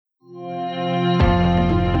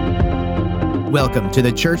Welcome to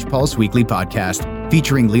the Church Pulse Weekly Podcast,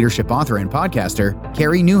 featuring leadership author and podcaster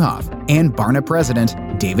Carey Nieuwhof and Barna President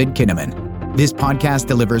David Kinnaman. This podcast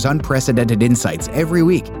delivers unprecedented insights every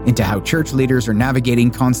week into how church leaders are navigating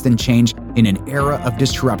constant change in an era of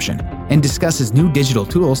disruption, and discusses new digital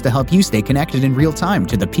tools to help you stay connected in real time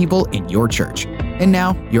to the people in your church. And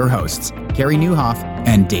now, your hosts, Carey Nieuwhof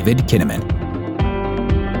and David Kinnaman.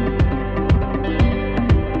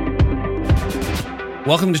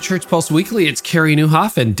 Welcome to Church Pulse Weekly. It's Carey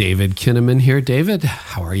Nieuwhof and David Kinnaman here. David,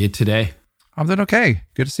 how are you today? I'm doing okay.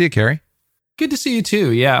 Good to see you, Carey. Good to see you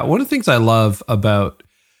too. Yeah, one of the things I love about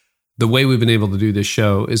the way we've been able to do this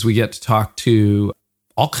show is we get to talk to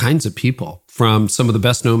all kinds of people, from some of the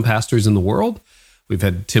best known pastors in the world. We've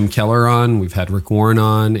had Tim Keller on, we've had Rick Warren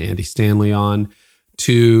on, Andy Stanley on,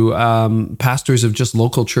 to pastors of just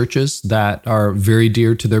local churches that are very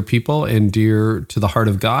dear to their people and dear to the heart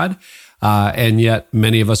of God. And yet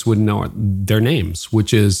many of us wouldn't know their names,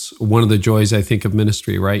 which is one of the joys, I think, of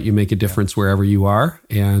ministry, right? You make a difference wherever you are,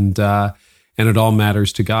 and it all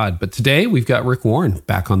matters to God. But today we've got Rick Warren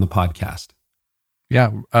back on the podcast.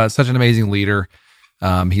 Yeah, such an amazing leader.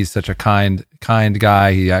 He's such a kind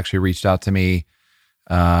guy. He actually reached out to me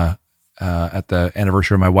at the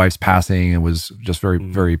anniversary of my wife's passing and was just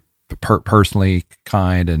very personally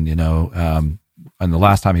kind. And, and the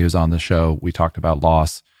last time he was on the show, we talked about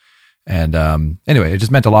loss. And anyway, it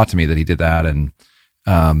just meant a lot to me that he did that. And,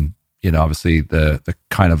 obviously the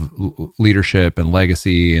kind of leadership and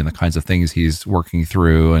legacy and the kinds of things he's working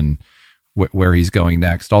through and where he's going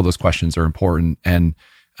next, all those questions are important. And,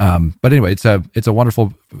 but anyway, it's a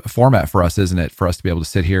wonderful format for us, isn't it? For us to be able to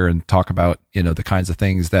sit here and talk about, the kinds of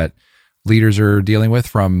things that leaders are dealing with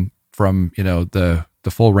from the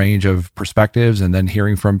full range of perspectives, and then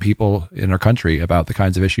hearing from people in our country about the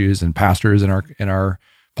kinds of issues, and pastors in our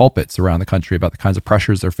pulpits around the country about the kinds of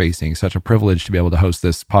pressures they're facing. Such a privilege to be able to host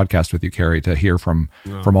this podcast with you, Carey, to hear from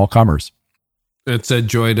all comers. It's a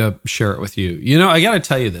joy to share it with you. I got to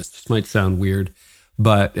tell you this might sound weird,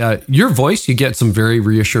 but your voice, you get some very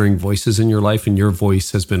reassuring voices in your life, and your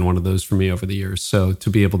voice has been one of those for me over the years. So to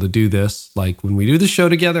be able to do this, like when we do the show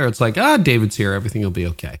together, it's like, David's here, everything will be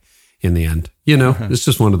okay in the end. It's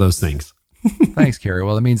just one of those things. Thanks, Carey.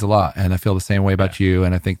 Well, it means a lot. And I feel the same way about you.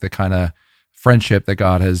 And I think the kind of friendship that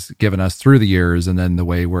God has given us through the years, and then the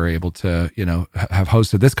way we're able to, have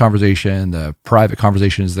hosted this conversation, the private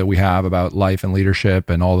conversations that we have about life and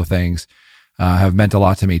leadership and all the things, have meant a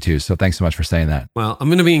lot to me too. So thanks so much for saying that. Well, I'm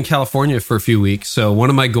going to be in California for a few weeks. So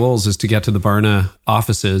one of my goals is to get to the Barna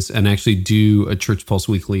offices and actually do a Church Pulse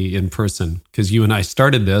Weekly in person, because you and I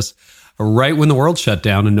started this right when the world shut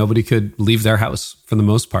down and nobody could leave their house for the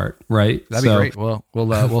most part, right? That'd be great. Well,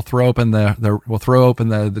 we'll throw open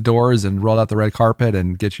the doors and roll out the red carpet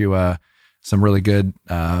and get you some really good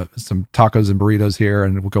some tacos and burritos here,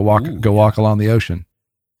 and we'll go walk along the ocean.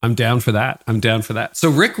 I'm down for that.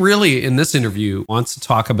 So Rick really, in this interview, wants to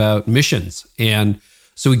talk about missions. And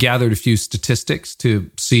so we gathered a few statistics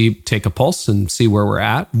to take a pulse and see where we're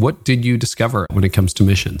at. What did you discover when it comes to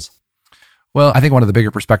missions? Well, I think one of the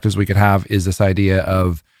bigger perspectives we could have is this idea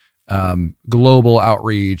of global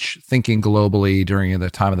outreach, thinking globally during the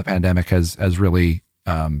time of the pandemic has really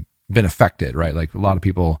been affected, right? Like a lot of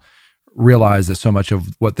people realize that so much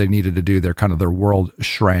of what they needed to do, their world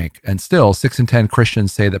shrank. And still, 6 in 10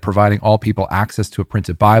 Christians say that providing all people access to a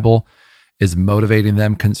printed Bible is motivating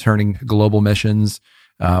them concerning global missions.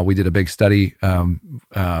 We did a big study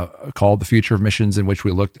called The Future of Missions, in which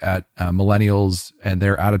we looked at millennials and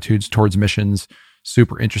their attitudes towards missions.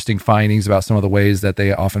 Super interesting findings about some of the ways that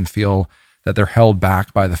they often feel that they're held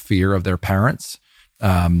back by the fear of their parents.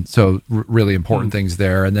 So really important things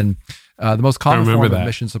there. And then the most common form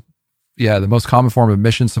of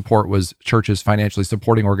mission support was churches financially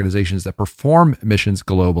supporting organizations that perform missions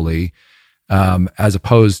globally, as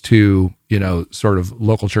opposed to, sort of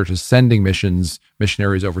local churches sending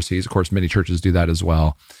missionaries overseas. Of course, many churches do that as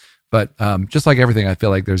well. But just like everything, I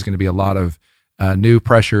feel like there's going to be a lot of new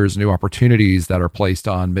pressures, new opportunities that are placed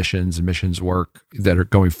on missions and missions work that are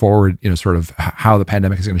going forward, sort of how the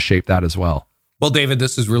pandemic is going to shape that as well. Well, David,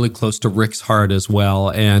 this is really close to Rick's heart as well.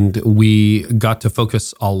 And we got to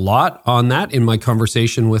focus a lot on that in my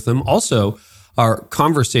conversation with him. Also, our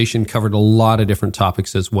conversation covered a lot of different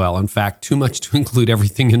topics as well. In fact, too much to include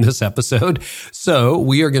everything in this episode. So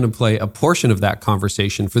we are going to play a portion of that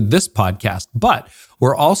conversation for this podcast. But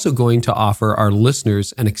we're also going to offer our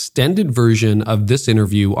listeners an extended version of this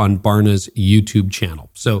interview on Barna's YouTube channel.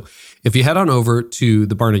 So if you head on over to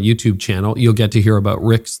the Barna YouTube channel, you'll get to hear about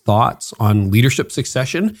Rick's thoughts on leadership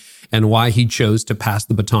succession and why he chose to pass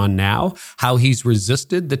the baton now, how he's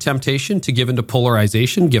resisted the temptation to give into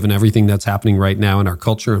polarization, given everything that's happening right now in our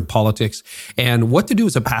culture and politics, and what to do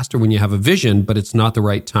as a pastor when you have a vision, but it's not the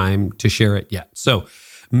right time to share it yet. So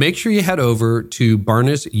make sure you head over to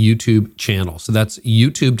Barna's YouTube channel. So that's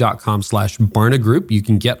youtube.com/Barna Group. You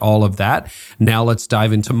can get all of that. Now let's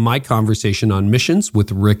dive into my conversation on missions with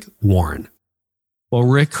Rick Warren. Well,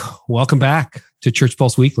 Rick, welcome back to Church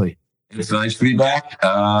Pulse Weekly. It's nice to be back.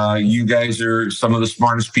 You guys are some of the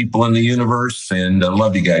smartest people in the universe, and I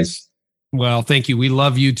love you guys. Well, thank you. We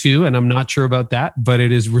love you too. And I'm not sure about that, but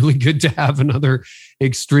it is really good to have another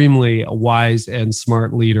extremely wise and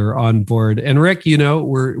smart leader on board. And Rick, you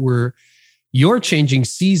know, you're changing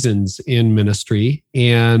seasons in ministry.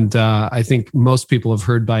 And I think most people have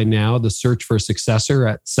heard by now the search for a successor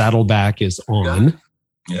at Saddleback is on.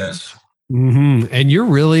 Yes. Mm-hmm. And you're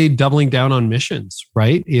really doubling down on missions,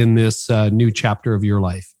 right? In this new chapter of your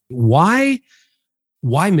life. Why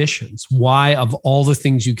missions? Why, of all the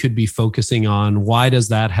things you could be focusing on, why does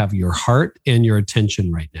that have your heart and your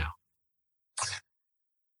attention right now?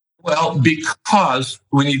 Well, because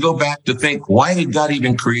when you go back to think, why did God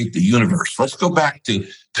even create the universe? Let's go back to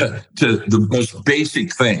the most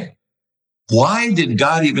basic thing. Why did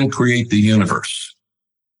God even create the universe?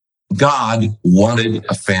 God wanted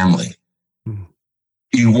a family.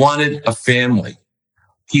 He wanted a family.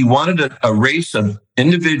 He wanted a race of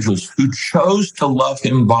individuals who chose to love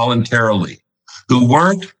him voluntarily, who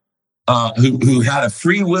weren't, who had a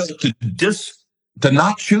free will to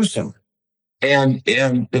not choose him, and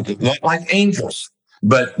not like angels,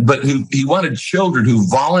 but he wanted children who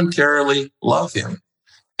voluntarily love him.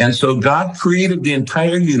 And so God created the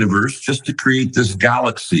entire universe just to create this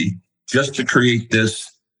galaxy, just to create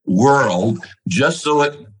this world, just so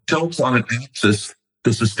it tilts on an axis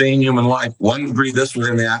to sustain human life. 1 degree this way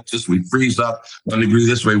on the axis, we freeze up. 1 degree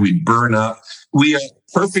this way, we burn up. We are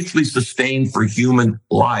perfectly sustained for human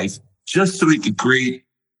life, just so we could create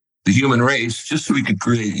the human race, just so we could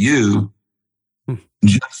create you,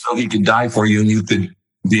 just so he could die for you and you could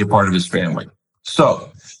be a part of his family.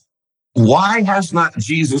 So why has not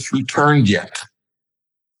Jesus returned yet?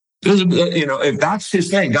 You know, if that's his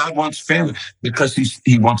thing, God wants family because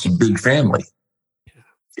he wants a big family.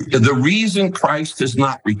 The reason Christ has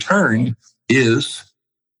not returned is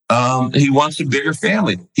he wants a bigger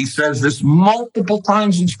family. He says this multiple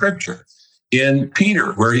times in Scripture. In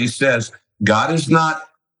Peter, where he says, God is not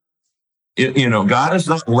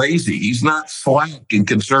lazy. He's not slack in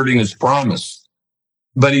concerning his promise,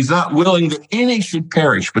 but he's not willing that any should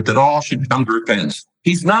perish, but that all should come to repentance.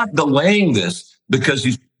 He's not delaying this because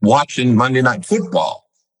he's watching Monday Night Football.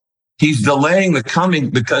 He's delaying the coming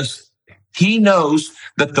because he knows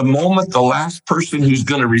that the moment the last person who's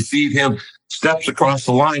going to receive him steps across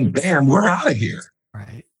the line, bam, we're out of here.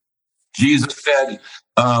 Right. Jesus said,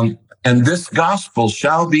 and this gospel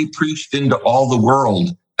shall be preached into all the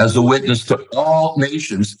world as a witness to all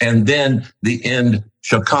nations, and then the end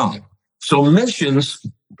shall come. So missions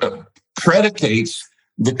predicates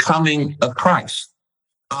the coming of Christ.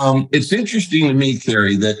 It's interesting to me,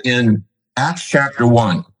 Carrie, that in Acts chapter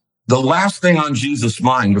 1, the last thing on Jesus'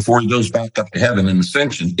 mind before he goes back up to heaven in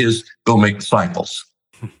ascension is go make disciples.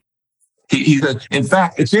 In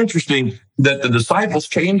fact, it's interesting that the disciples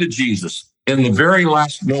came to Jesus in the very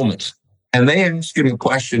last moments, and they asked him a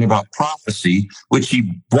question about prophecy, which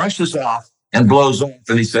he brushes off and blows off.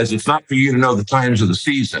 And he says, it's not for you to know the times of the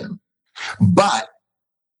season, but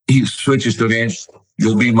he switches to evangelism.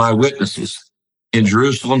 You'll be my witnesses in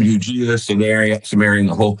Jerusalem, Judea, Samaria,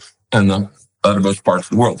 and the uttermost parts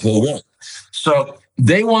of the world, the whole world. So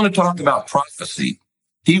they want to talk about prophecy.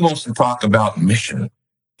 He wants to talk about mission.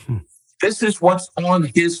 This is what's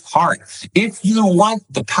on his heart. If you want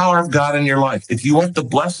the power of God in your life, if you want the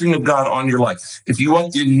blessing of God on your life, if you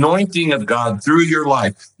want the anointing of God through your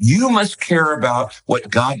life, you must care about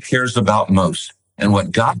what God cares about most. And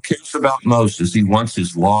what God cares about most is he wants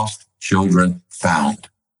his lost children found.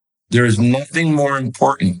 There is nothing more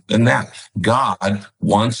important than that. God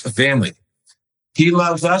wants a family. He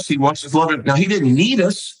loves us. He wants us to love him. Now, he didn't need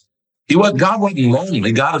us. God wasn't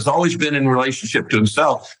lonely. God has always been in relationship to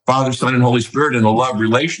himself, Father, Son, and Holy Spirit in a love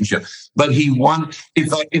relationship. But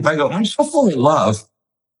if I go, I'm so full of love,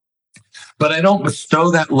 but I don't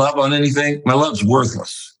bestow that love on anything, my love's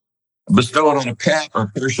worthless. Bestow it on a pet or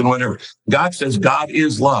a person, whatever. God says God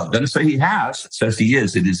is love. Doesn't say he has, it says he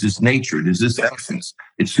is. It is his nature. It is his essence.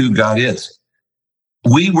 It's who God is.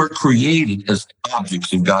 We were created as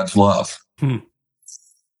objects of God's love.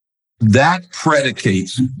 That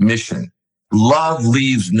predicates mission. Love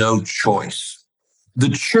leaves no choice. The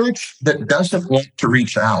church that doesn't want to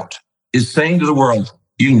reach out is saying to the world,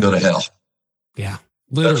 you can go to hell. Yeah,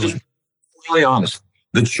 literally. That's just really honest.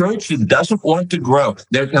 The church that doesn't want to grow.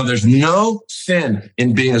 There's no sin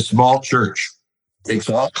in being a small church. It takes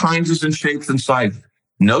all kinds and shapes and sizes.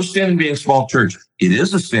 No sin in being a small church. It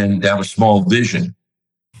is a sin to have a small vision.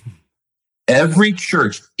 Every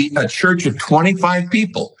church, a church of 25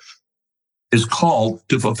 people, is called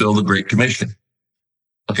to fulfill the Great Commission.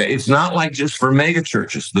 Okay, it's not like just for mega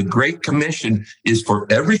churches. The Great Commission is for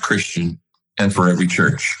every Christian and for every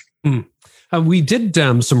church. We did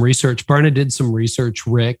some research. Barna did some research,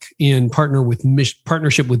 Rick, in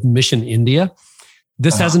partnership with Mission India.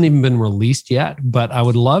 This hasn't even been released yet, but I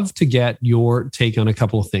would love to get your take on a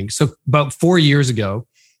couple of things. So about 4 years ago,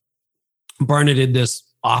 Barna did this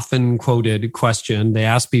often quoted question. They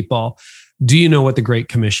asked people, do you know what the Great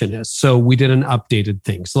Commission is? So we did an updated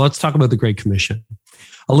thing. So let's talk about the Great Commission.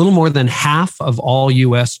 A little more than half of all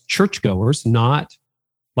U.S. churchgoers, not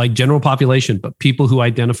like general population, but people who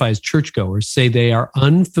identify as churchgoers, say they are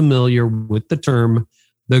unfamiliar with the term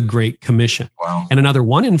the Great Commission. Wow. And another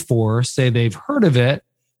 1 in 4 say they've heard of it,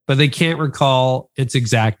 but they can't recall its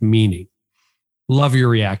exact meaning. Love your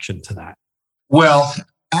reaction to that. Well,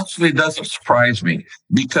 actually, it doesn't surprise me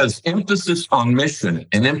because emphasis on mission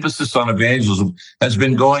and emphasis on evangelism has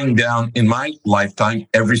been going down in my lifetime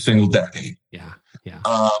every single decade. Yeah.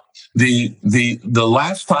 The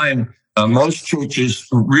last time most churches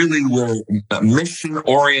really were mission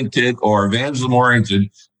oriented or evangelism oriented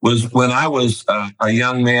was when I was a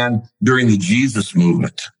young man during the Jesus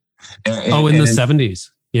movement. In the 70s.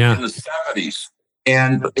 Yeah. In the 70s.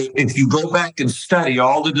 And if you go back and study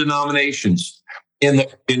all the denominations in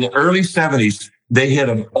the early 70s, they hit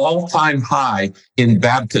an all-time high in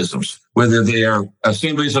baptisms, whether they are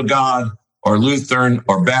Assemblies of God or Lutheran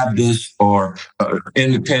or Baptist or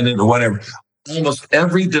independent or whatever. Almost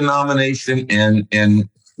every denomination and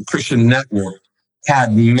Christian network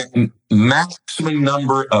had maximum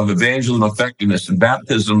number of evangelism effectiveness and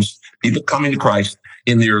baptisms, people coming to Christ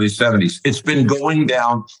in the early 70s. It's been going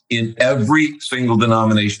down in every single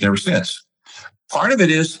denomination ever since. Part of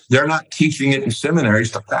it is they're not teaching it in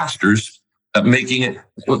seminaries to pastors, making it.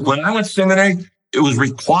 When I went to seminary, it was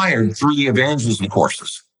required 3 evangelism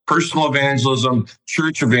courses: personal evangelism,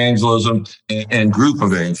 church evangelism, and group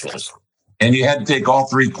evangelism. And you had to take all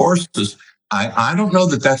 3 courses. I don't know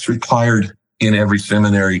that that's required in every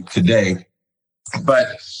seminary today, but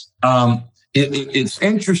it's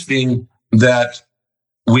interesting that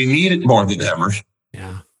we need it more than ever.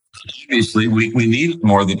 Yeah. Obviously, we need it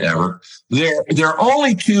more than ever. There are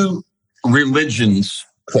only 2 religions,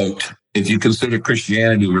 quote, if you consider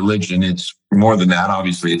Christianity religion. It's more than that.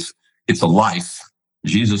 Obviously, it's a life.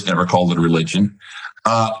 Jesus never called it a religion.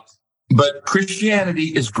 But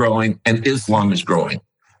Christianity is growing and Islam is growing.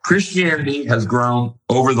 Christianity has grown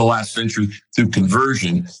over the last century through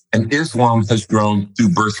conversion, and Islam has grown through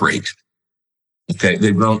birth rate. Okay,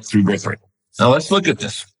 they've grown through birth rate. Now let's look at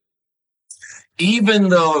this. Even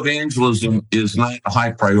though evangelism is not a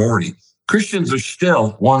high priority, Christians are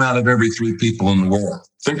still 1 out of every 3 people in the world.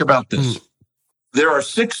 Think about this. There are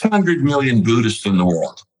 600 million Buddhists in the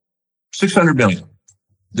world. 600 million.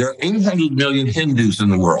 There are 800 million Hindus in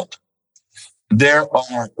the world. There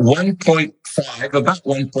are about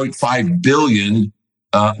 1.5 billion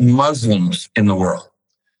Muslims in the world.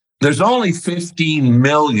 There's only 15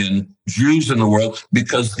 million Jews in the world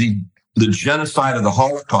because the genocide of the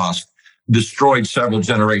Holocaust destroyed several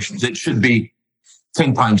generations. It should be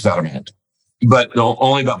 10 times that amount, but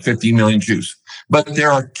only about 15 million Jews. But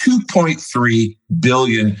there are 2.3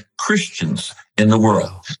 billion Christians in the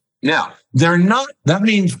world. Now, that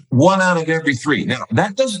means 1 out of every 3. Now,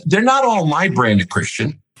 they're not all my brand of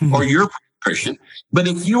Christian or your Christian, but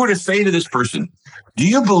if you were to say to this person, do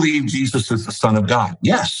you believe Jesus is the Son of God?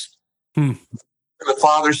 Yes. The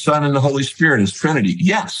Father, Son, and the Holy Spirit is Trinity?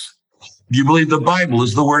 Yes. Do you believe the Bible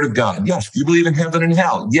is the Word of God? Yes. Do you believe in heaven and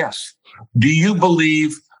hell? Yes. Do you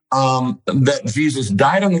believe that Jesus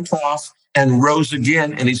died on the cross and rose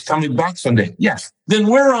again and he's coming back someday? Yes. Then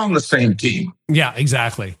we're on the same team. Yeah,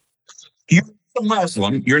 exactly. You're a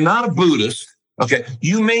Muslim. You're not a Buddhist. Okay.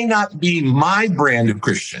 You may not be my brand of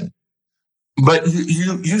Christian, but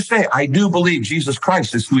you say, I do believe Jesus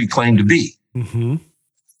Christ is who he claimed to be. Mm-hmm.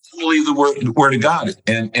 I believe the word of God.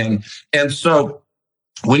 And so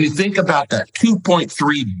when you think about that,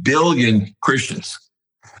 2.3 billion Christians,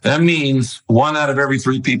 that means 1 out of every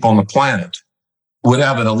 3 people on the planet would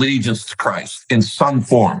have an allegiance to Christ in some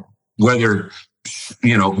form, whether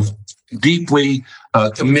deeply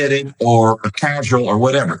committed or casual or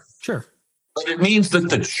whatever. Sure. But it means that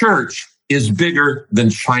the church is bigger than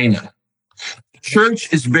China. The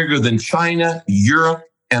church is bigger than China, Europe,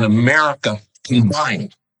 and America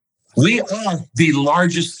combined. We are the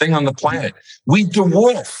largest thing on the planet. We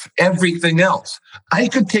dwarf everything else. I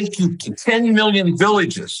could take you to 10 million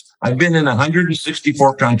villages. I've been in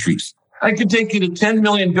 164 countries. I could take you to 10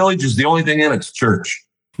 million villages. The only thing in it's church.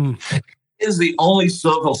 It is the only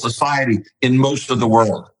civil society in most of the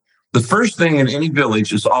world. The first thing in any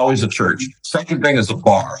village is always a church. Second thing is a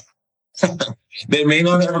bar. They may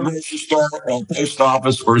not have a grocery store or a post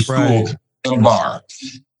office or a school, and a bar.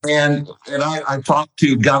 And I talked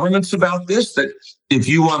to governments about this, that if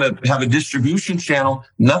you want to have a distribution channel,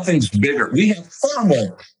 nothing's bigger. We have far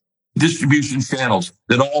more distribution channels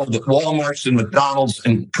than all of the Walmarts and McDonald's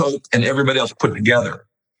and Coke and everybody else put together.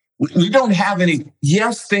 We don't have any.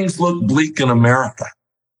 Yes, things look bleak in America,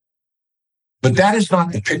 but that is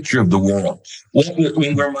not the picture of the world.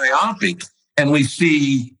 When we're myopic and we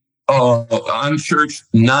see unchurched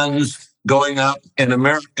nuns going up in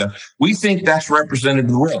America, we think that's represented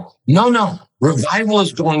in the world. No. Revival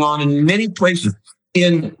is going on in many places.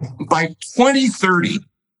 By 2030,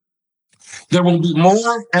 there will be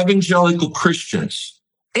more evangelical Christians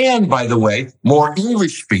and, by the way, more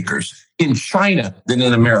English speakers in China than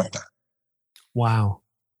in America. Wow.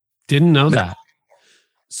 Didn't know that.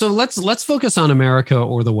 So let's focus on America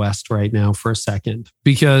or the West right now for a second,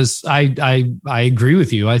 because I agree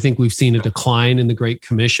with you. I think we've seen a decline in the Great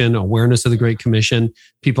Commission, awareness of the Great Commission.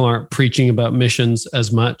 People aren't preaching about missions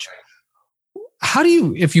as much. How do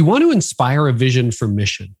you, if you want to inspire a vision for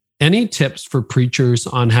mission, any tips for preachers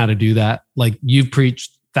on how to do that? Like, you've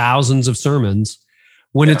preached thousands of sermons.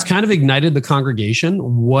 When it's kind of ignited the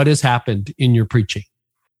congregation, what has happened in your preaching?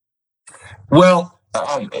 Well,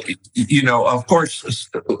 of course,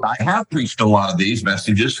 I have preached a lot of these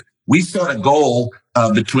messages. We set a goal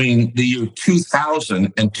between the year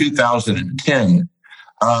 2000 and 2010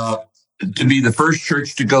 to be the first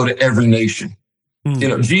church to go to every nation.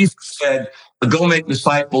 Jesus said, "Go make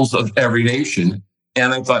disciples of every nation."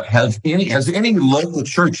 And I thought, has any local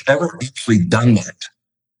church ever actually done that?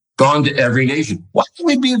 Gone to every nation? Why can't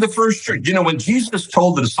we be the first church? When Jesus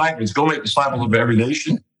told the disciples, "Go make disciples of every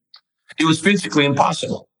nation," it was physically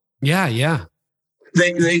impossible. Yeah.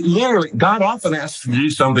 They literally, God often asks them to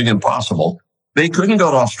do something impossible. They couldn't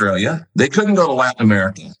go to Australia. They couldn't go to Latin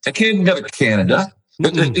America. They couldn't go to Canada.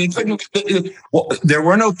 There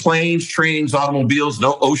were no planes, trains, automobiles,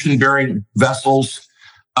 no ocean-bearing vessels.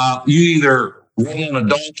 You either ran on a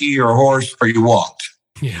donkey or a horse or you walked.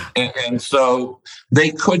 Yeah. And so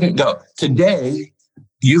they couldn't go. Today,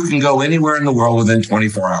 you can go anywhere in the world within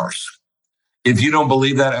 24 hours. If you don't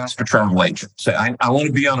believe that, ask a travel agent. Say, I want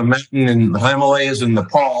to be on a mountain in the Himalayas in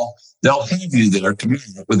Nepal. They'll have you there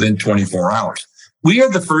tomorrow within 24 hours. We are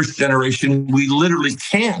the first generation. We literally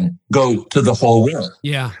can go to the whole world.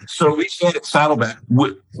 Yeah. So we said at Saddleback,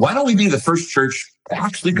 why don't we be the first church to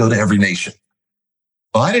actually go to every nation?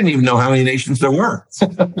 Well, I didn't even know how many nations there were.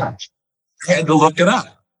 I had to look it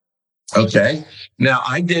up. Okay. Now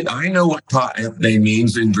I know what name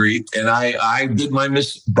means in Greek, and I did my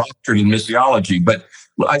doctorate in missiology, but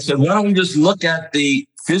I said, why don't we just look at the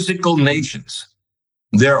physical nations?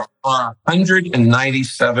 There are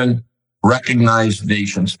 197 recognized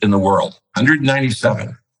nations in the world.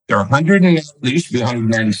 197. There used to be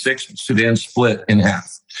 196. Sudan split in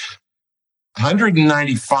half.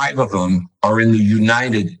 195 of them are in the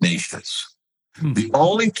United Nations. The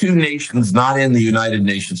only two nations not in the United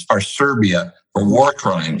Nations are Serbia for war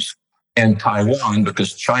crimes and Taiwan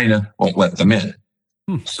because China won't let them in.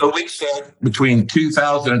 So we said between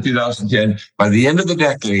 2000 and 2010, by the end of the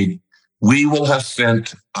decade, we will have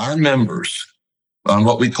sent our members on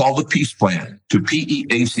what we call the Peace Plan to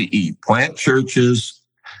PEACE, plant churches,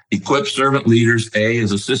 equip servant leaders. A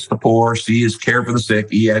is assist the poor, C is care for the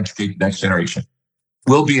sick, E educate the next generation.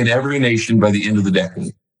 We'll be in every nation by the end of the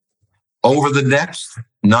decade. Over the next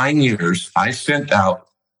 9 years, I sent out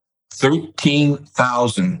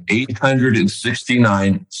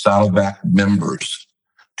 13,869 Saddleback members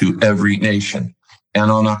to every nation.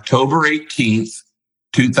 And on October 18th,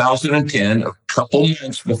 2010, a couple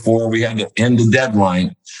months before we had to end the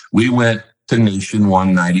deadline, we went to Nation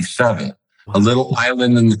 197, a little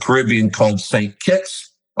island in the Caribbean called St. Kitts.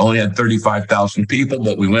 Only had 35,000 people,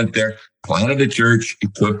 but we went there, planted a church,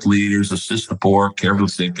 equipped leaders, assist the poor, care for the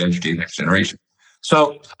sick, educate the next generation.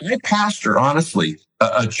 So I pastor, honestly,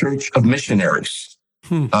 a church of missionaries.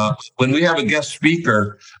 When we have a guest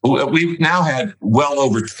speaker, we've now had well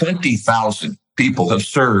over 20,000 people have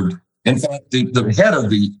served In fact, the head of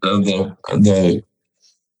the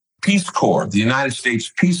Peace Corps, the United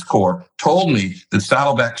States Peace Corps, told me that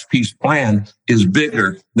Saddleback's peace plan is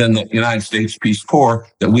bigger than the United States Peace Corps,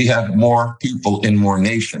 that we have more people in more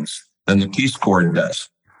nations than the Peace Corps does.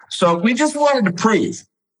 So we just wanted to prove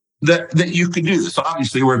that you could do this.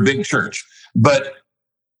 Obviously, we're a big church, but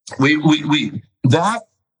we that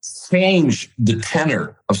changed the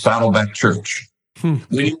tenor of Saddleback Church. When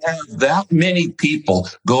you have that many people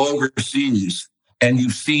go overseas and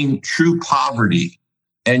you've seen true poverty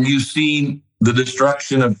and you've seen the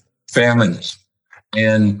destruction of famines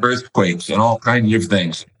and earthquakes and all kinds of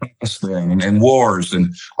things, and wars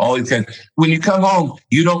and all these things. When you come home,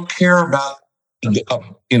 you don't care about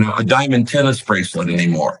a diamond tennis bracelet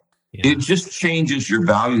anymore. Yeah. It just changes your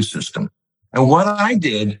value system. And what I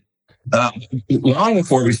did long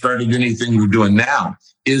before we started anything we're doing now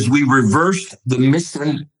is we reversed the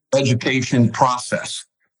mission education process.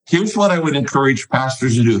 Here's what I would encourage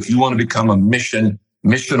pastors to do if you want to become a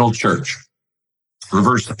missional church.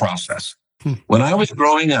 Reverse the process. When I was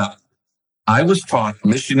growing up, I was taught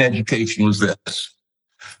mission education was this: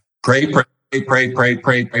 pray for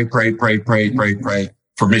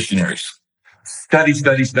missionaries. Study.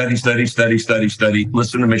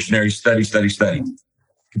 Listen to missionaries. Study.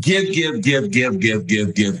 Give.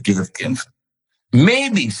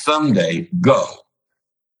 Maybe someday go.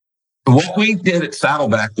 What we did at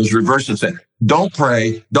Saddleback was reverse and said, don't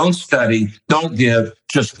pray, don't study, don't give,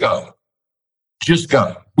 just go. Just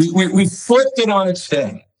go. We flipped it on its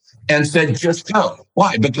head and said, just go.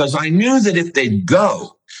 Why? Because I knew that if they'd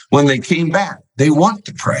go, when they came back, they want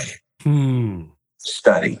to pray,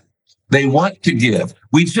 study. They want to give.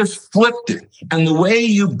 We just flipped it. And the way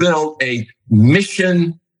you build a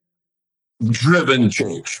mission-driven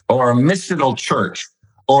church or a missional church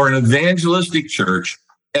or an evangelistic church,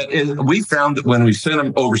 and we found that when we sent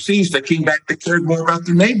them overseas, they came back, they cared more about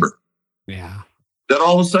their neighbor. Yeah. That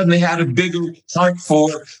all of a sudden they had a bigger heart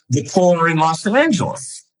for the poor in Los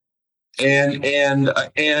Angeles and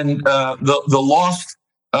the lost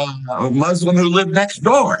Muslim who lived next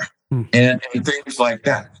door and things like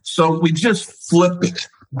that. So we just flip it.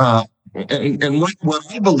 And what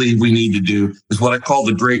I believe we need to do is what I call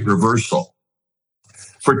the great reversal.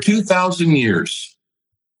 For 2,000 years,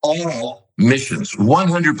 all missions,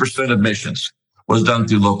 100% of missions was done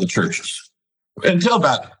through local churches. Until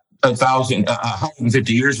about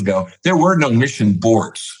 150 years ago, there were no mission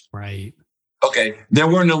boards. Right. Okay. There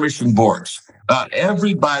were no mission boards.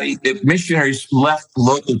 Missionaries left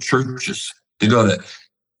local churches to go to.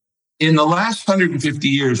 In the last 150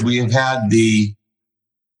 years, we have had the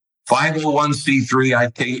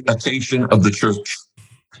 501c3 of the church.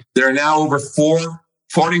 There are now over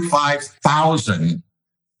 45,000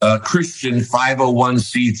 Christian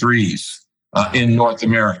 501c3s in North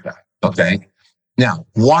America. Okay. Now,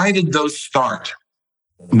 why did those start?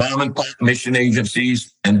 Mom and pop mission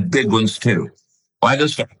agencies and big ones too. Why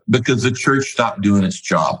does that? Because the church stopped doing its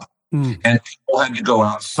job. And people had to go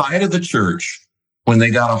outside of the church when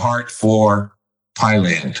they got a heart for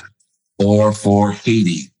Thailand or for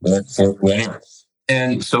Haiti or for whatever.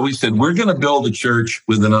 And so we said, we're going to build a church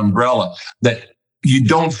with an umbrella that you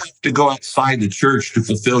don't have to go outside the church to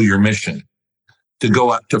fulfill your mission, to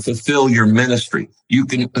go out to fulfill your ministry. You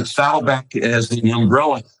can Saddleback as the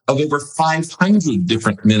umbrella of over 500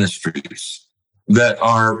 different ministries that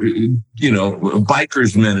are,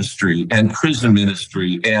 bikers ministry and prison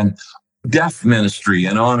ministry and deaf ministry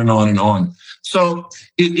and on and on and on. So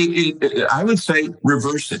I would say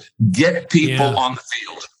reverse it. Get people on the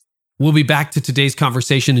field. We'll be back to today's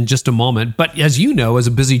conversation in just a moment. But as you know, as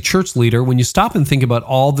a busy church leader, when you stop and think about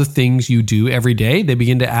all the things you do every day, they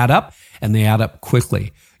begin to add up, and they add up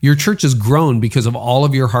quickly. Your church has grown because of all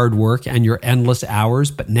of your hard work and your endless hours.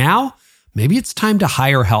 But now maybe it's time to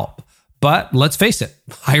hire help. But let's face it,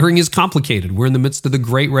 hiring is complicated. We're in the midst of the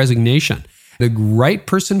Great Resignation. The right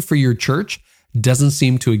person for your church doesn't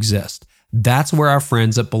seem to exist. That's where our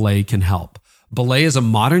friends at Belay can help. Belay is a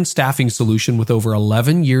modern staffing solution with over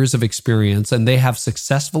 11 years of experience, and they have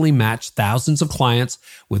successfully matched thousands of clients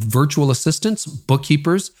with virtual assistants,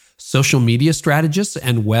 bookkeepers, social media strategists,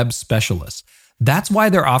 and web specialists. That's why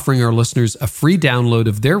they're offering our listeners a free download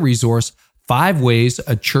of their resource, 5 Ways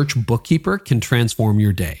a Church Bookkeeper Can Transform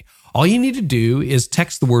Your Day. All you need to do is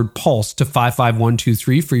text the word PULSE to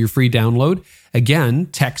 55123 for your free download. Again,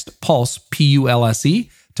 text PULSE, P-U-L-S-E,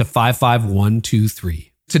 to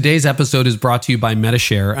 55123. Today's episode is brought to you by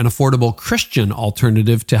Medi-Share, an affordable Christian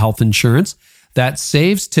alternative to health insurance that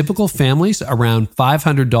saves typical families around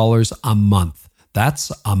 $500 a month. That's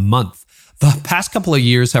a month. The past couple of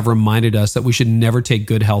years have reminded us that we should never take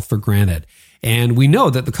good health for granted. And we know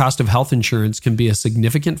that the cost of health insurance can be a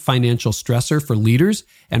significant financial stressor for leaders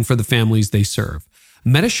and for the families they serve.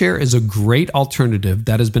 Medi-Share is a great alternative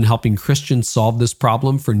that has been helping Christians solve this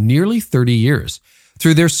problem for nearly 30 years.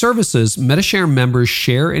 Through their services, Medi-Share members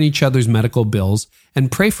share in each other's medical bills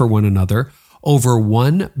and pray for one another. Over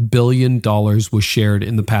 $1 billion was shared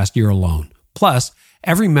in the past year alone. Plus,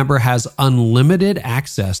 every member has unlimited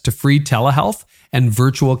access to free telehealth and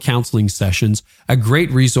virtual counseling sessions, a great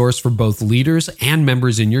resource for both leaders and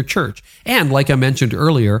members in your church. And like I mentioned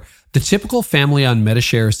earlier, the typical family on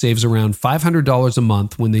Medi-Share saves around $500 a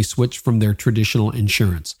month when they switch from their traditional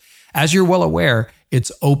insurance. As you're well aware,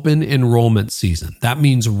 it's open enrollment season. That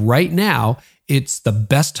means right now, it's the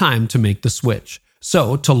best time to make the switch.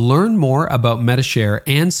 So to learn more about Medi-Share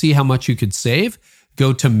and see how much you could save,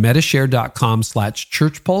 go to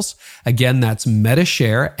medishare.com/churchpulse. Again, that's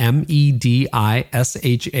Medi-Share,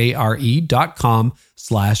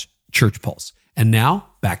 medishare.com/churchpulse. And now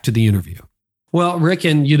back to the interview. Well, Rick,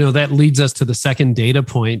 and that leads us to the second data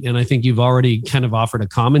point, and I think you've already kind of offered a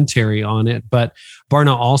commentary on it, but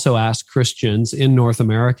Barna also asked Christians in North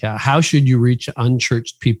America, how should you reach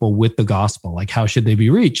unchurched people with the gospel? Like, how should they be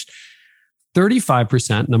reached?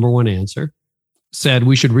 35%, number one answer, said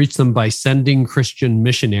we should reach them by sending Christian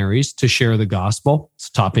missionaries to share the gospel. It's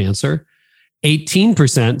top answer.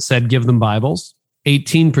 18% said give them Bibles.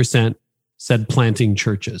 18% said planting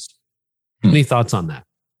churches. Any thoughts on that?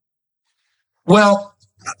 Well,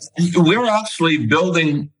 we're actually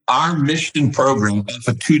building our mission program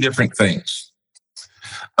for two different things.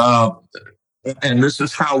 And this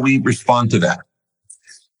is how we respond to that.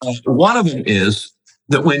 One of them is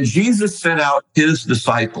that when Jesus sent out his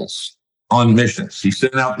disciples on missions, he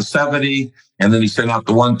sent out the 70, and then he sent out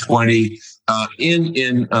the 120.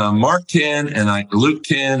 In Mark 10 and Luke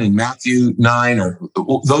 10 and Matthew 9, or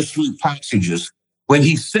those three passages, when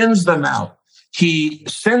he sends them out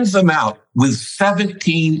with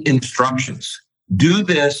 17 instructions. Do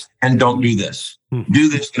this and don't do this. Do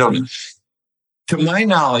this and don't do this. To my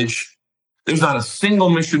knowledge, there's not a single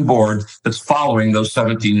mission board that's following those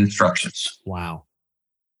 17 instructions. Wow.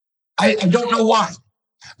 I don't know why,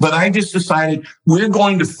 but I just decided we're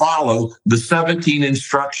going to follow the 17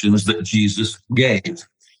 instructions that Jesus gave.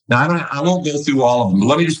 Now, I won't go through all of them, but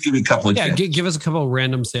let me just give you a couple of examples. Give us a couple of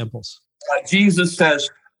random samples. Jesus says,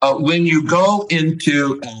 when you go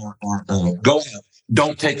into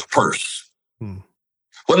don't take a purse.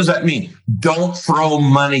 What does that mean? Don't throw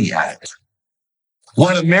money at it.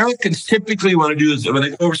 What Americans typically want to do is when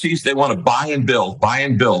they go overseas, they want to buy and build, buy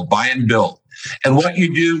and build, buy and build. And what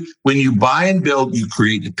you do when you buy and build, you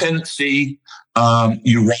create dependency,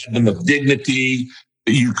 you rob them of dignity,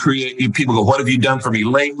 people go, what have you done for me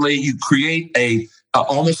lately? You create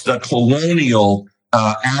almost a colonial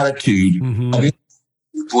attitude of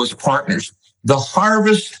as partners. The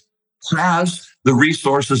harvest has the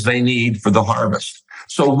resources they need for the harvest.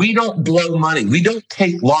 So we don't blow money. We don't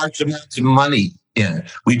take large amounts of money in.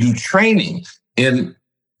 We do training in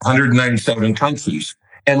 197 countries,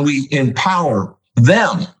 and we empower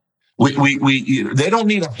them. They don't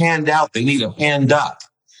need a handout. They need a hand up.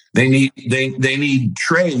 They need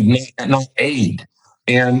trade, not aid.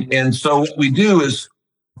 And so what we do is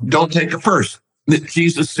don't take a purse.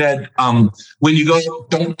 Jesus said, when you go,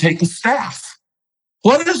 don't take a staff.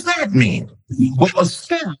 What does that mean? Well, a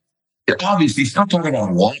staff, obviously, he's not talking about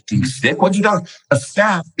a walking stick. What you talking? A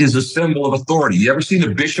staff is a symbol of authority. You ever seen a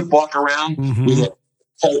bishop walk around with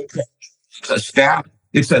a staff?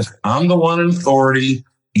 It says, I'm the one in authority.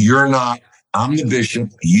 You're not. I'm the bishop.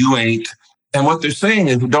 You ain't. And what they're saying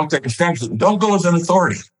is, don't take a staff. Don't go as an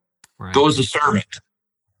authority. Right. Go as a servant.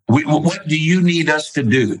 What do you need us to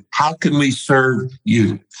do? How can we serve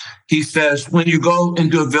you? He says, when you go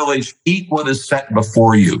into a village, eat what is set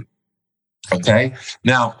before you. Okay?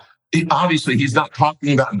 Now, obviously, he's not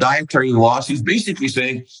talking about dietary laws. He's basically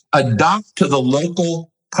saying, adopt to the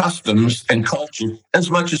local customs and culture as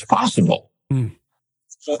much as possible.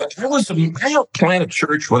 So I helped plant a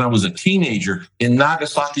church when I was a teenager in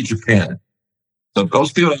Nagasaki, Japan. So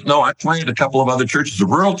those people don't know, I planted a couple of other churches, a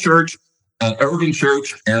rural church, an urban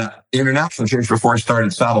church, and an international church before I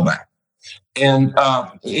started Saddleback. And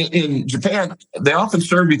in Japan, they often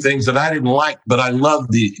serve me things that I didn't like, but I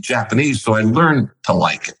love the Japanese, so I learned to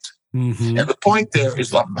like it. And the point there is,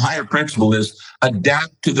 the higher principle is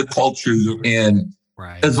adapt to the culture you're in,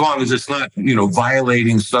 right, as long as it's not,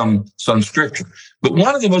 violating some scripture. But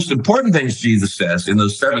one of the most important things Jesus says in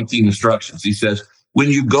those 17 instructions, he says, when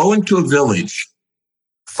you go into a village,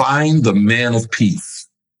 find the man of peace.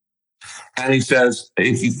 And he says,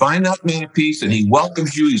 if you find that man of peace and he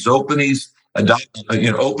welcomes you, he's open, he's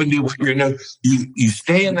open to what you know. You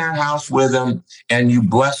stay in that house with him and you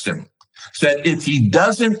bless him. Said if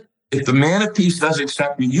the man of peace doesn't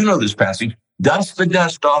accept you, you know this passage, dust the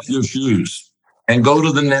dust off your shoes and go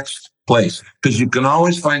to the next place, because you can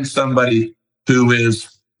always find somebody who is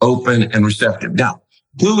open and receptive. Now,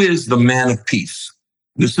 who is the man of peace?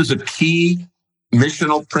 This is a key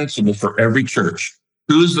missional principle for every church.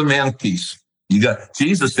 Who's the man of peace?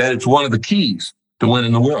 Jesus said it's one of the keys to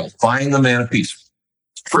winning the world. Find the man of peace.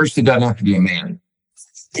 First, it doesn't have to be a man.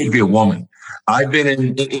 It could be a woman.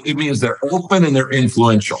 It means they're open and they're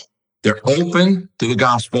influential. They're open to the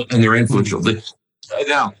gospel and they're influential.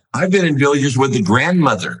 Now, I've been in villages where the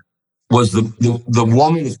grandmother was the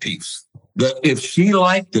woman of peace. That if she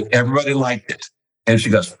liked it, everybody liked it. And she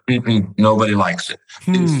goes, nobody likes it.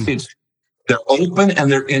 They're open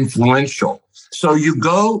and they're influential. So you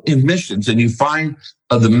go in missions and you find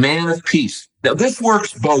the man of peace. Now, this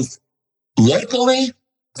works both locally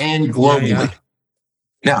and globally. Yeah.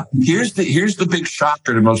 Now, here's the big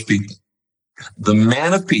shocker to most people. The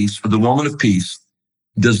man of peace or the woman of peace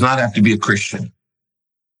does not have to be a Christian.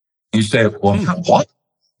 You say, well, what?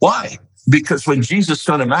 Why? Because when Jesus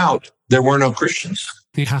sent him out, there were no Christians.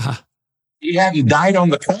 Yeah. He hadn't died on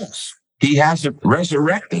the cross. He hasn't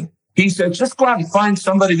resurrected. He said, just go out and find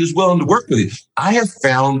somebody who's willing to work with you. I have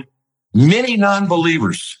found many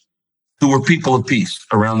non-believers who were people of peace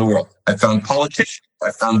around the world. I found politicians.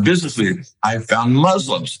 I found business leaders. I found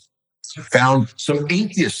Muslims. I found some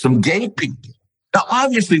atheists, some gay people. Now,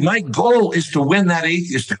 obviously, my goal is to win that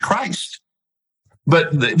atheist to Christ.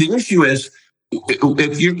 But the issue is, if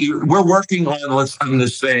we're working on,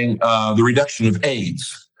 the reduction of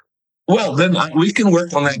AIDS. Well, then we can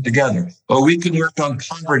work on that together. Or we can work on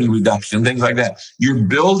poverty reduction, things like that. You're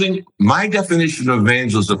building, my definition of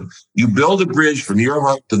evangelism, you build a bridge from your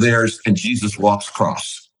heart to theirs, and Jesus walks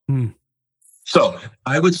across. So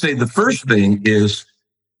I would say the first thing is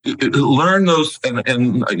learn those,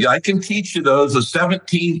 and I can teach you those, the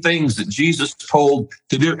 17 things that Jesus told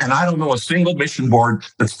to do. And I don't know a single mission board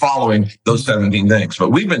that's following those 17 things, but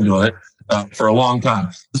we've been doing it for a long time.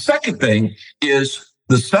 The second thing is,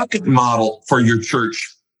 the second model for your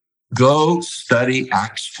church, go study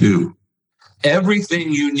Acts 2.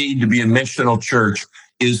 Everything you need to be a missional church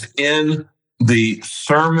is in the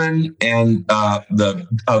sermon and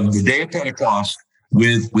the day of Pentecost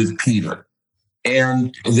with Peter.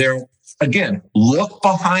 And there, again, look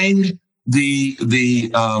behind the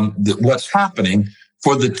what's happening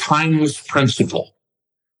for the timeless principle.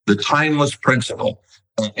 The timeless principle.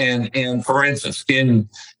 And for instance, when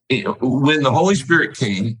the Holy Spirit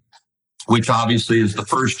came, which obviously is the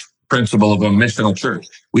first principle of a missional church,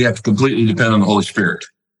 we have to completely depend on the Holy Spirit.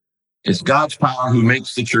 It's God's power who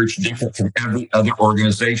makes the church different from every other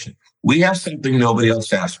organization. We have something nobody else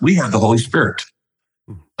has. We have the Holy Spirit.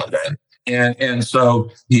 Okay? And so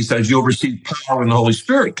he says, you'll receive power when the Holy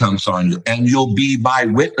Spirit comes on you, and you'll be my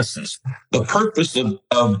witnesses. The purpose of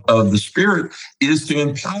the Spirit is to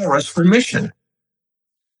empower us for mission.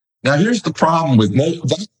 Now, here's the problem with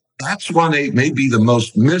that's one may be the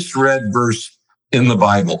most misread verse in the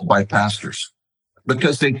Bible by pastors,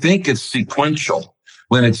 because they think it's sequential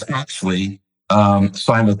when it's actually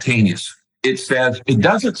simultaneous. It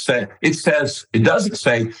doesn't say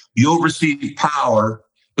you'll receive power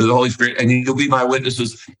with the Holy Spirit and you'll be my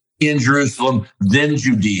witnesses in Jerusalem, then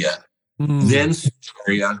Judea, then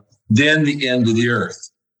Samaria, then the end of the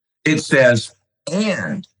earth. It says,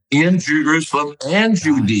 and in Jerusalem and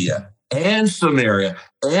Judea and Samaria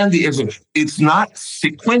and the Israel. It's not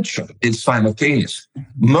sequential. It's simultaneous.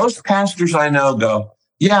 Most pastors I know go,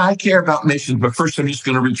 yeah, I care about missions, but first I'm just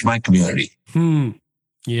going to reach my community.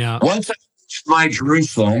 Yeah. Once I reach my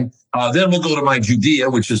Jerusalem, then we'll go to my Judea,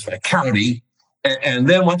 which is my county. And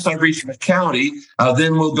then once I reach my county,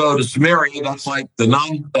 then we'll go to Samaria. That's like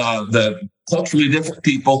the culturally different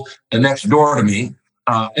people next door to me.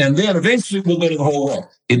 And then eventually we'll go to the whole world.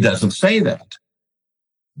 It doesn't say that.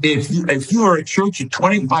 If you are a church of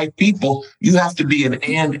 25 people, you have to be an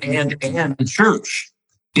and church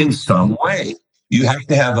in some way. You have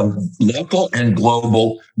to have a local and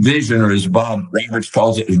global vision, or as Bob Roberts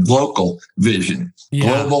calls it, a local vision.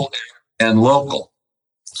 Yeah. Global and local.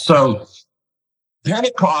 So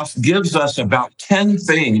Pentecost gives us about 10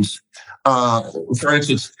 things. For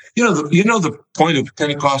instance, the point of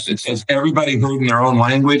Pentecost, it says everybody heard in their own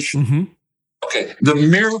language. Mm-hmm. Okay. The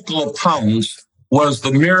miracle of tongues was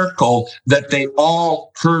the miracle that they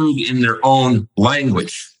all heard in their own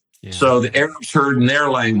language. Yeah. So the Arabs heard in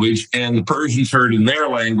their language, and the Persians heard in their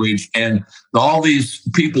language, and all these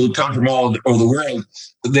people who come from all over the world,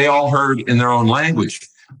 they all heard in their own language.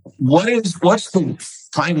 what's the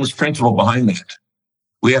timeless principle behind that?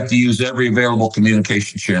 We have to use every available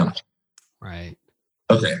communication channel. Right.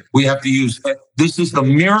 Okay. We have to use, this is the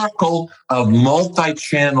miracle of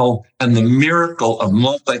multi-channel and the miracle of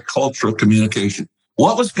multicultural communication.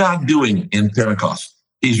 What was God doing in Pentecost?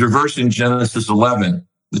 He's reversing Genesis 11,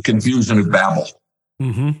 the confusion of Babel.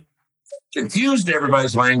 Mm-hmm. Confused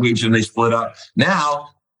everybody's language and they split up. Now,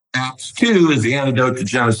 Acts 2 is the antidote to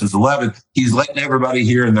Genesis 11. He's letting everybody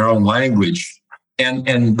hear in their own language.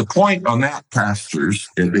 And the point on that, pastors,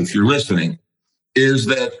 if you're listening, is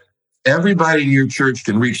that everybody in your church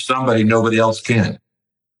can reach somebody nobody else can.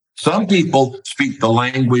 Some people speak the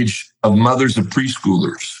language of mothers of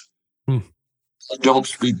preschoolers. Don't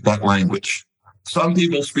speak that language. Some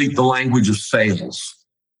people speak the language of sales.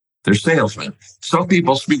 They're salesmen. Some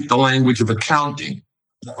people speak the language of accounting,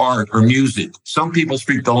 art, or music. Some people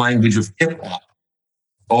speak the language of hip hop,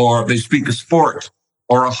 or they speak a sport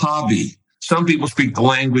or a hobby. Some people speak the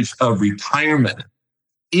language of retirement.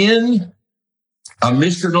 In a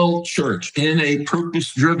missional church, in a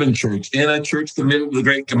purpose-driven church, in a church committed to the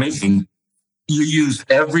Great Commission, you use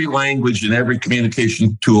every language and every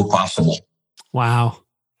communication tool possible. Wow.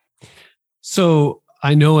 So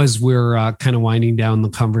I know as we're kind of winding down the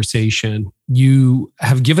conversation, you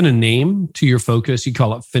have given a name to your focus. You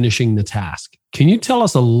call it Finishing the Task. Can you tell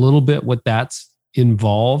us a little bit what that's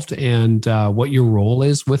involved and what your role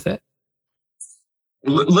is with it?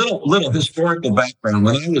 Little historical background.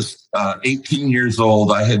 When I was 18 years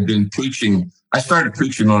old, I had been preaching. I started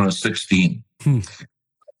preaching when I was 16.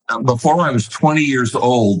 Before I was 20 years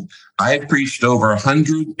old, I had preached over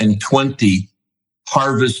 120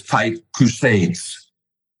 harvest-type crusades.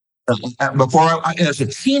 As a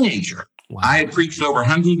teenager, wow. I had preached over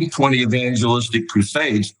 120 evangelistic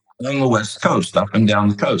crusades on the West Coast, up and down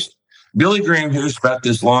the coast. Billy Graham hears about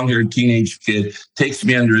this long-haired teenage kid, takes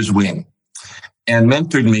me under his wing, and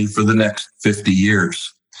mentored me for the next 50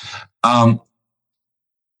 years.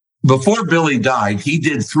 Before Billy died, he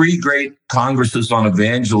did 3 great congresses on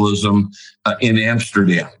evangelism in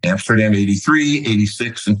Amsterdam 83,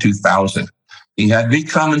 86, and 2000. He had me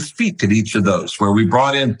come and speak at each of those, where we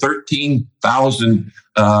brought in 13,000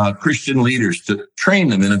 Christian leaders to train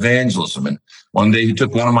them in evangelism. And one day he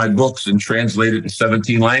took one of my books and translated it in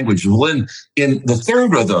 17 languages. Well, in the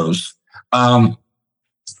third of those,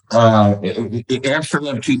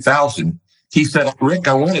 Amsterdam 2000, he said, Rick,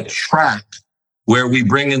 I want to track where we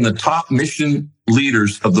bring in the top mission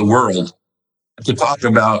leaders of the world to talk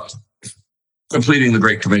about completing the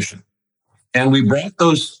Great Commission. And we brought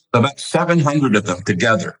those, about 700 of them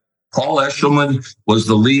together. Paul Eshelman was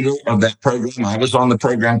the leader of that program. I was on the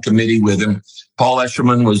program committee with him. Paul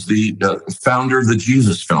Eshelman was the founder of the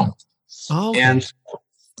Jesus Film. Oh. And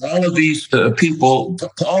all of these people,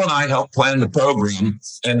 Paul and I helped plan the program,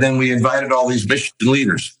 and then we invited all these mission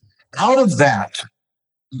leaders. Out of that,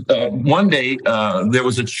 one day there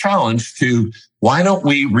was a challenge to, why don't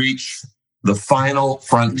we reach the final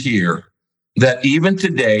frontier that even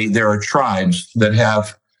today there are tribes that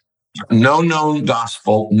have no known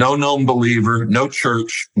gospel, no known believer, no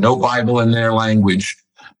church, no Bible in their language.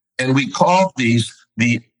 And we call these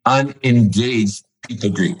the unengaged people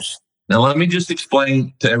groups. Now, let me just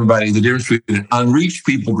explain to everybody the difference between an unreached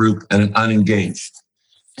people group and an unengaged.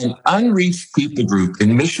 An unreached people group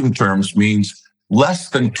in mission terms means less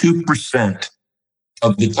than 2%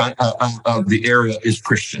 of the area is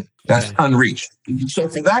Christian. That's unreached. So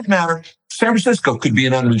for that matter, San Francisco could be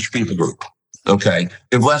an unreached people group. Okay,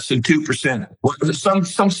 if less than 2%,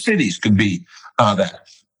 some cities could be that.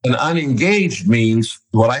 An unengaged means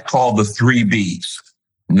what I call the 3 Bs: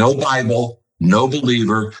 no Bible, no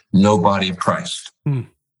believer, no body of Christ.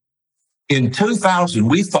 In 2000,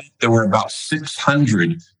 we thought there were about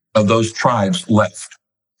 600 of those tribes left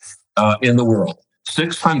in the world.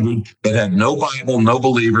 600 that had no Bible, no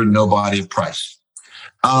believer, no body of Christ.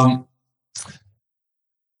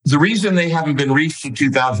 The reason they haven't been reached in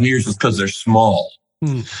 2,000 years is because they're small.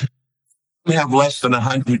 We have less than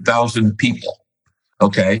 100,000 people.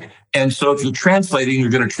 Okay. And so if you're translating, you're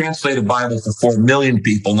going to translate a Bible for 4 million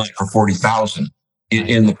people, not for 40,000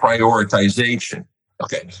 in the prioritization.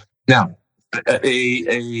 Okay. Now,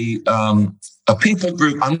 a people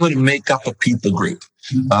group, I'm going to make up a people group.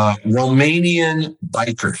 Romanian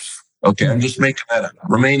bikers. Okay. I'm just making that up.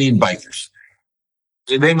 Romanian bikers.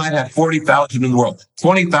 They might have 40,000 in the world,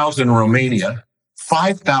 20,000 in Romania,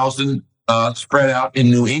 5,000 spread out in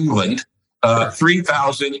New England,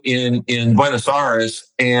 3,000 in Buenos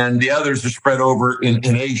Aires, and the others are spread over in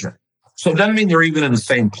Asia. So it doesn't mean they're even in the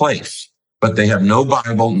same place, but they have no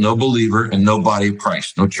Bible, no believer, and no body of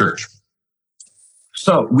Christ, no church.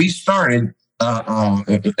 So we started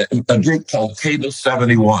a group called Table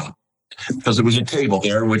 71, because it was a table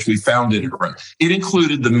there, which we founded. It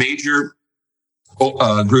included the major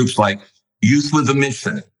groups like Youth with a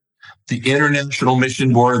Mission, the International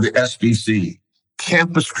Mission Board of the SBC,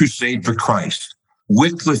 Campus Crusade for Christ,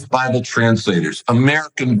 Wycliffe Bible Translators,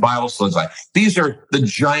 American Bible Society. These are the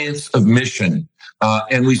giants of mission.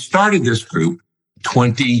 And we started this group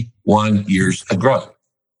 21 years ago.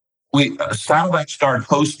 Saddleback started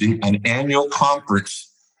hosting an annual conference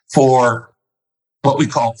for what we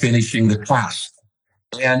call finishing the class.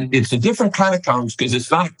 And it's a different kind of conference because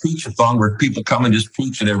it's not a preach-a-thon where people come and just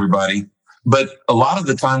preach at everybody. But a lot of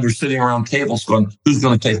the time we're sitting around tables going, who's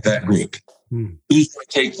going to take that group? Who's going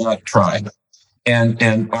to take that tribe?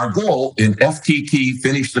 And our goal in FTT,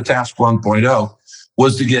 Finish the Task 1.0,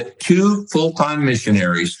 was to get 2 full-time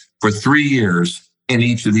missionaries for 3 years in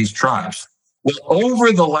each of these tribes. Well,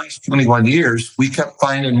 over the last 21 years, we kept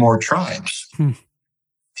finding more tribes.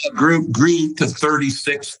 The group grew to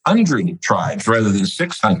 3,600 tribes rather than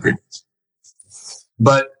 600.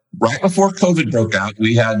 But right before COVID broke out,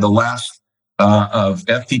 we had the last of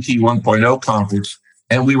FTT 1.0 conference,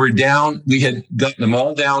 and we were down. We had gotten them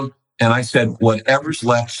all down, and I said, whatever's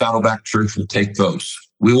left, Saddleback Church will take those.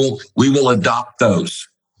 We will adopt those.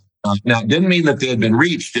 Now, it didn't mean that they had been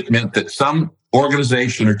reached. It meant that some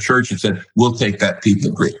organization or church had said, we'll take that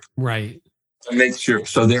people group. Right. To make sure.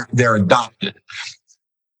 So they're adopted.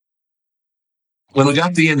 When we got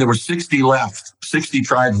to the end, there were 60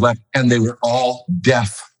 tribes left, and they were all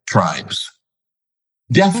deaf tribes.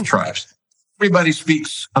 Deaf tribes. Everybody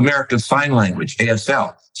speaks American Sign Language,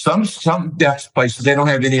 ASL. Some deaf places, they don't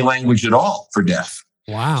have any language at all for deaf.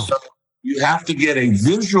 Wow. So you have to get a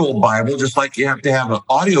visual Bible, just like you have to have an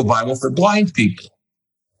audio Bible for blind people.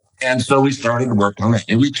 And so we started to work on that,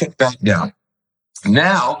 and we took that down.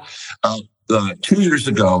 Now, 2 years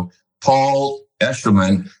ago, Paul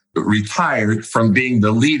Eshelman retired from being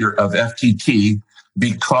the leader of FTT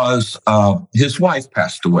because his wife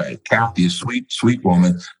passed away. Kathy, a sweet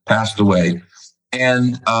woman, passed away.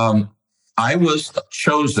 And I was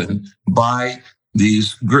chosen by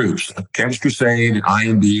these groups, Campus Crusade,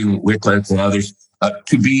 IMB, Wycliffe, and others,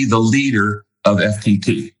 to be the leader of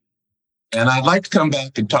FTT. And I'd like to come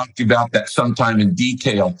back and talk to you about that sometime in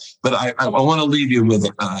detail. But I want to leave you with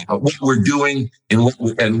what we're doing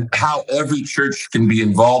and how every church can be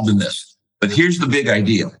involved in this. But here's the big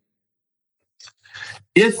idea.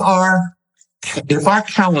 If our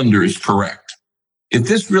calendar is correct, if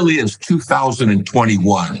this really is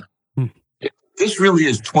 2021, if this really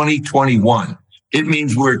is 2021, it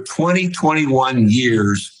means we're 2021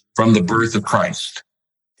 years from the birth of Christ,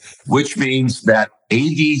 which means that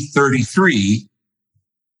AD 33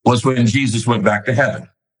 was when Jesus went back to heaven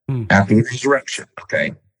after the resurrection.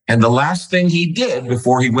 Okay. And the last thing he did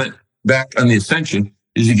before he went back on the ascension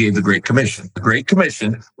is he gave the Great Commission. The Great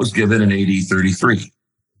Commission was given in AD 33.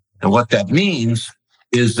 And what that means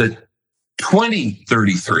is that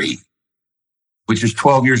 2033, which is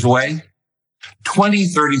 12 years away,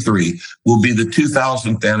 2033 will be the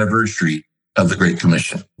 2000th anniversary of the Great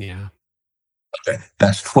Commission. Yeah. Okay.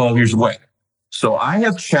 That's 12 years away. So I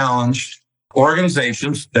have challenged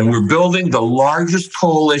organizations, and we're building the largest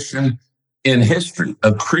coalition in history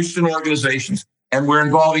of Christian organizations. And we're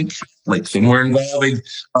involving Catholics, and we're involving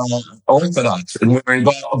Orthodox, and we're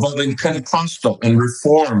involving Pentecostal and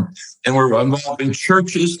Reformed, and we're involving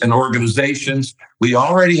churches and organizations. We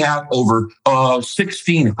already have over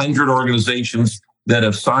 1,600 organizations that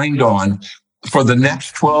have signed on for the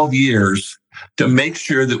next 12 years to make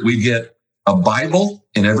sure that we get a Bible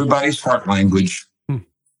in everybody's heart language,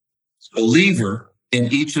 believer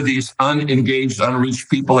in each of these unengaged, unreached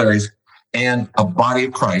people areas, and a body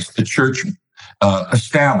of Christ, the church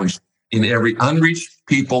established in every unreached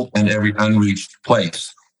people and every unreached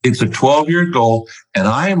place. It's a 12-year goal, and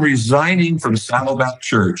I am resigning from Saddleback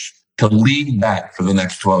Church to lead that for the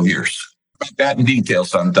next 12 years. About that in detail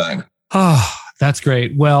sometime. Oh, that's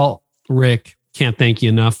great. Well, Rick, can't thank you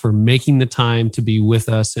enough for making the time to be with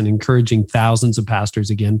us and encouraging thousands of pastors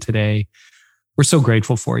again today. We're so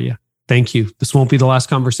grateful for you. Thank you. This won't be the last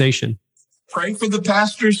conversation. Pray for the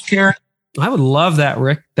pastors, Karen. I would love that,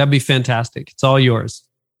 Rick. That'd be fantastic. It's all yours.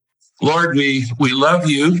 Lord, we love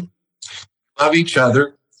you, love each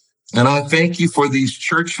other. And I thank you for these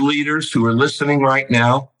church leaders who are listening right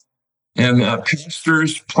now, and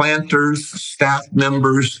pastors, planters, staff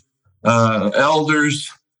members, elders,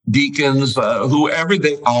 deacons, whoever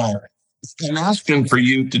they are. I'm asking for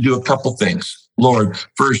you to do a couple things. Lord,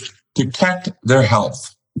 first, protect their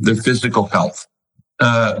health, their physical health.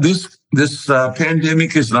 This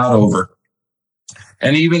pandemic is not over.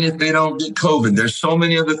 And even if they don't get COVID, there's so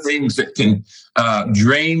many other things that can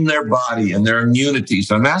drain their body and their immunity.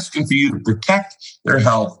 So I'm asking for you to protect their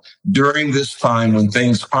health during this time when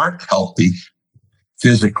things aren't healthy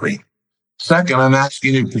physically. Second, I'm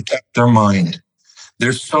asking you to protect their mind.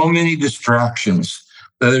 There's so many distractions.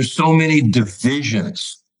 There's so many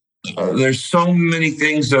divisions. There's so many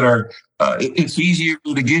things that are, it's easier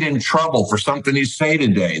to get in trouble for something you say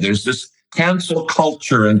today. There's this cancel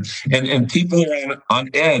culture and people are on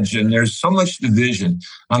edge, and there's so much division.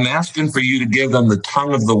 I'm asking for you to give them the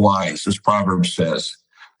tongue of the wise, as Proverbs says,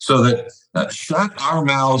 so that shut our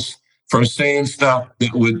mouths from saying stuff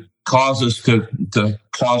that would cause us to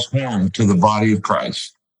cause harm to the body of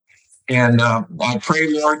Christ. And I pray,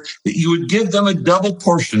 Lord, that you would give them a double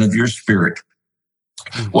portion of your Spirit.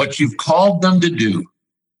 What you've called them to do,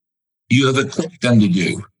 you have equipped them to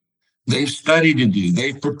do. They've studied to do.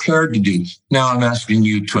 They've prepared to do. Now I'm asking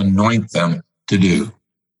you to anoint them to do.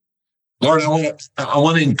 Lord, I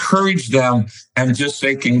want to encourage them and just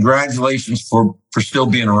say congratulations for still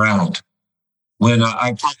being around. When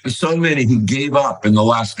I talked to so many who gave up in the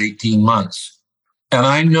last 18 months, and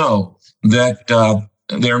I know that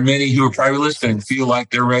there are many who are probably listening and feel like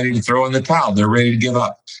they're ready to throw in the towel. They're ready to give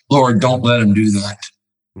up. Lord, don't let them do that.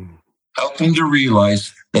 Help them to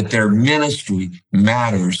realize that their ministry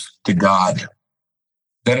matters to God.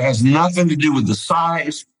 That it has nothing to do with the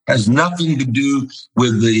size, has nothing to do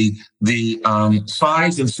with the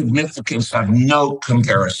size and significance have no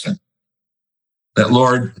comparison. That,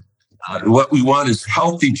 Lord, what we want is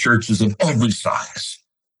healthy churches of every size.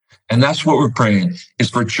 And that's what we're praying, is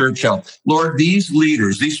for church health. Lord, these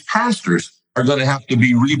leaders, these pastors are going to have to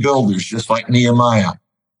be rebuilders, just like Nehemiah,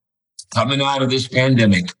 coming out of this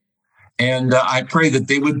pandemic. And I pray that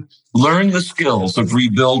they would learn the skills of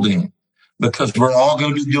rebuilding, because we're all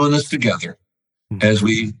going to be doing this together as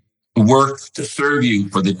we work to serve you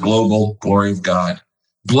for the global glory of God.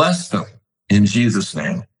 Bless them in Jesus'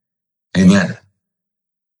 name. Amen.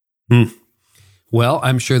 Well,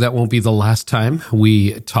 I'm sure that won't be the last time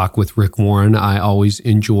we talk with Rick Warren. I always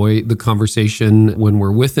enjoy the conversation when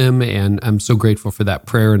we're with him, and I'm so grateful for that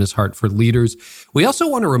prayer and his heart for leaders. We also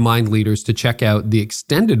want to remind leaders to check out the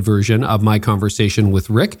extended version of my conversation with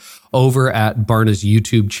Rick over at Barna's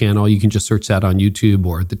YouTube channel. You can just search that on YouTube,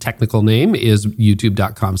 or the technical name is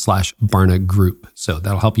youtube.com/Barna Group. So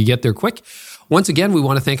that'll help you get there quick. Once again, we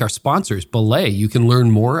want to thank our sponsors, Belay. You can learn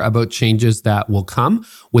more about changes that will come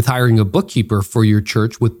with hiring a bookkeeper for your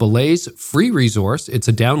church with Belay's free resource. It's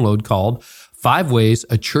a download called 5 Ways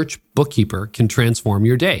a Church Bookkeeper Can Transform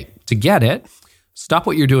Your Day. To get it, stop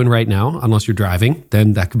what you're doing right now, unless you're driving,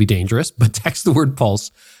 then that could be dangerous, but text the word PULSE,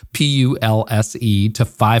 P-U-L-S-E, to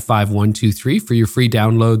 55123 for your free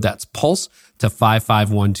download. That's PULSE to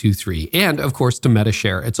 55123. And of course, to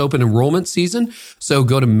Metashare. It's open enrollment season, so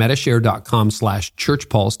go to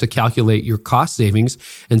metashare.com/churchpulse to calculate your cost savings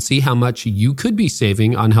and see how much you could be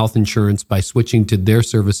saving on health insurance by switching to their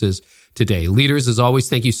services today. Leaders, as always,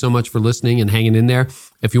 thank you so much for listening and hanging in there.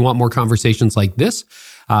 If you want more conversations like this,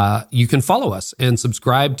 you can follow us and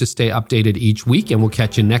subscribe to stay updated each week, and we'll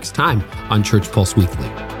catch you next time on Church Pulse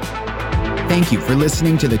Weekly. Thank you for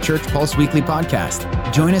listening to the Church Pulse Weekly podcast.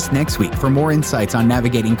 Join us next week for more insights on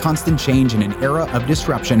navigating constant change in an era of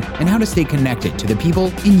disruption and how to stay connected to the people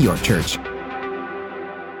in your church.